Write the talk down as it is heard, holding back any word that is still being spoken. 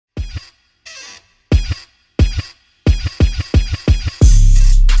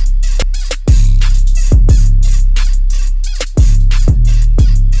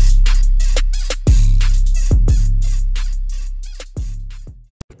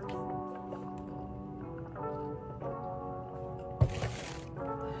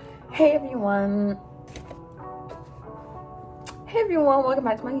Hey everyone, welcome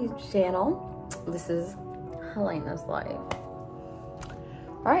back to my YouTube channel. This is Helena's Life.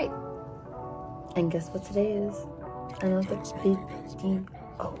 Alright, and guess what today is? Another video.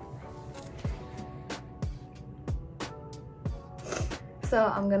 So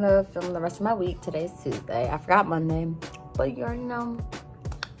I'm gonna film the rest of my week. Today's Tuesday. I forgot Monday, but you already know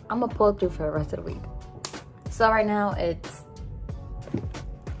I'm gonna pull through for the rest of the week. So right now it's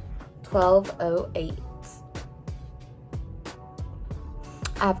 12:08.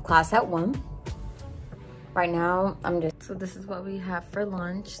 I have class at 1. Right now, so this is what we have for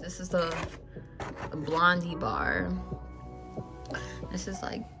lunch. This is the Blondie bar. This is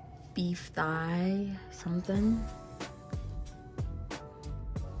like beef thigh something.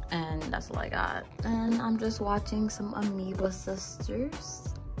 And that's all I got. And I'm just watching some Amoeba Sisters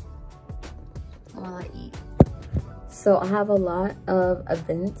while I eat. So I have a lot of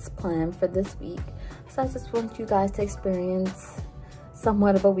events planned for this week. So I just want you guys to experience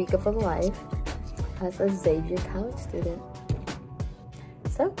somewhat of a week of a life as a Xavier college student.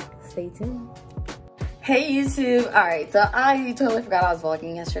 So stay tuned. Hey YouTube. All right, so I totally forgot I was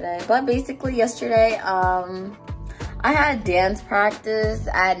vlogging yesterday. But basically yesterday, I had dance practice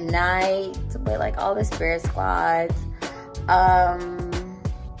at night with like all the spirit squads. I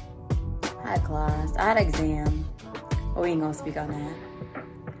had class, I had exam. But we ain't gonna speak on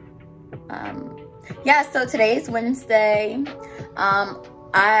that. Yeah, so today's Wednesday.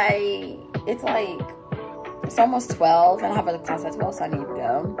 It's almost 12 and I have a class at 12, so I need to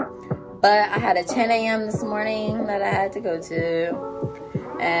go. But I had a 10 a.m. this morning that I had to go to.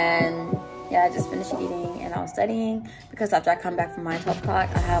 And yeah, I just finished eating and I was studying because after I come back from my 12 o'clock,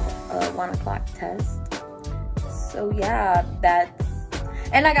 I have a 1 o'clock test. So yeah,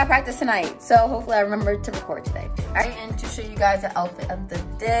 and I got practice tonight. So hopefully I remember to record today. All right, and to show you guys the outfit of the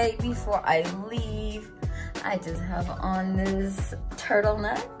day before I leave, I just have on this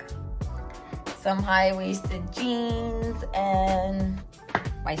turtleneck, some high-waisted jeans, and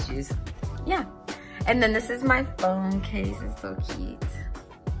my shoes. Yeah, and then this is my phone case. It's so cute.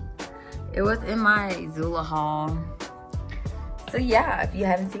 It was in my XULA haul. So yeah, if you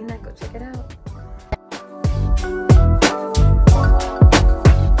haven't seen that, go check it out.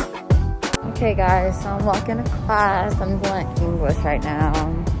 Okay guys, so I'm walking to class. I'm doing English right now.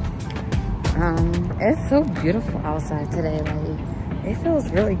 It's so beautiful outside today. Like, it feels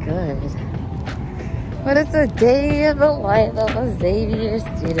really good. But it's a day of the life of a Xavier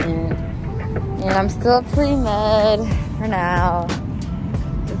student. And I'm still pre-med for now.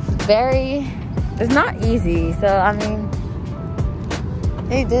 It's not easy. So, I mean,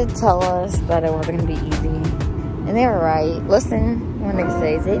 they did tell us that it wasn't gonna be easy. And they were right. Listen when they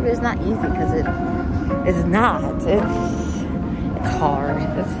say Xavier's not easy, because it's not. It's hard.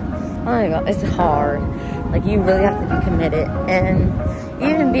 It's hard. Like, you really have to be committed. And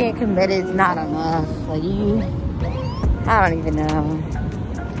even being committed is not enough. Like, I don't even know.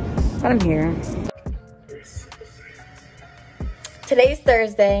 But I'm here. Today's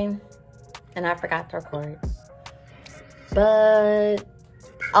Thursday, and I forgot to record. But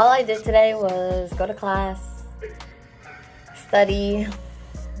all I did today was go to class, study,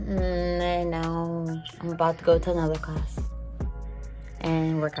 and now I'm about to go to another class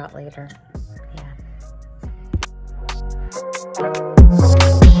and work out later.